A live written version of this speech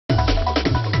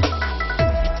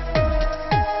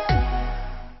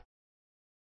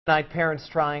Tonight, parents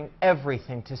trying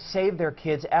everything to save their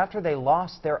kids after they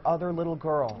lost their other little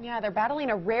girl. Yeah, they're battling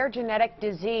a rare genetic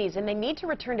disease, and they need to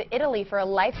return to Italy for a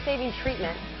life-saving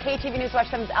treatment. KETV News Watch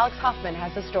 7's Alex Hoffman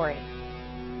has the story.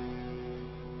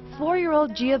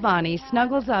 4-year-old Giovanni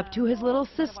snuggles up to his little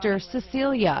sister,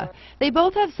 Cecilia. They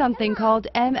both have something called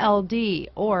MLD,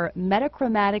 or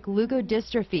metachromatic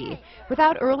leukodystrophy.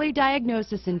 Without early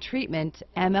diagnosis and treatment,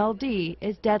 MLD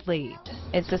is deadly.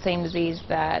 It's the same disease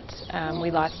that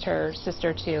we lost her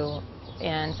sister to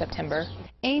in September.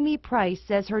 Amy Price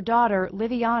says her daughter,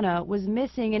 Liviana, was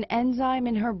missing an enzyme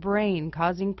in her brain,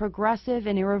 causing progressive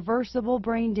and irreversible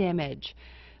brain damage.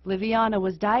 Liviana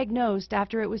was diagnosed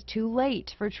after it was too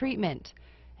late for treatment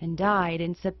and died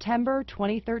in September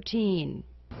 2013.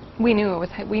 We knew it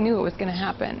was going to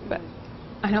happen, but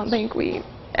I don't think we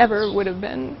ever would have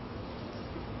been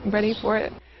ready for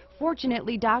it.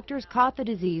 Fortunately, doctors caught the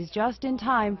disease just in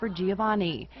time for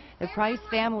Giovanni. The Price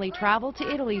family traveled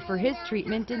to Italy for his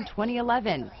treatment in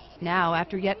 2011. Now,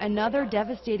 after yet another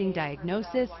devastating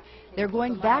diagnosis, they're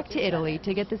going back to Italy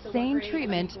to get the same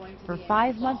treatment for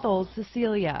 5-month-old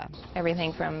Cecilia.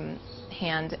 Everything from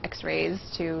hand x-rays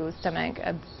to stomach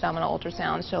abdominal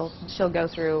ultrasound. She'll go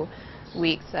through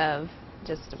weeks of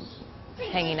just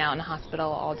hanging out in the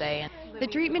hospital all day. The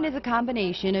treatment is a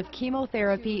combination of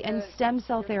chemotherapy and stem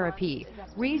cell therapy,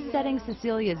 resetting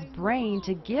Cecilia's brain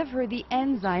to give her the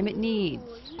enzyme it needs.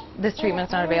 This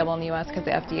treatment's not available in the U.S. because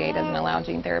the FDA doesn't allow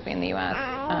gene therapy in the U.S.,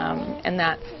 and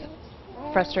that's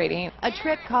frustrating. A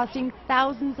trip costing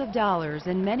thousands of dollars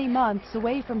and many months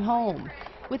away from home,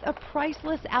 with a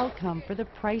priceless outcome for the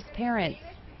Price parents.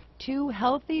 2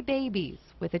 healthy babies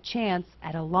with a chance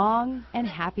at a long and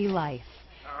happy life.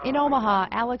 In Omaha,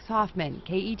 Alex Hoffman,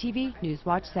 KETV News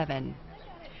Watch 7.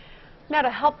 Now,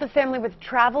 to help the family with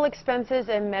travel expenses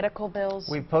and medical bills.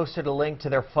 We've posted a link to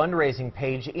their fundraising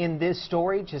page in this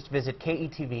story. Just visit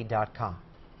KETV.com.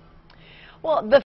 Well, the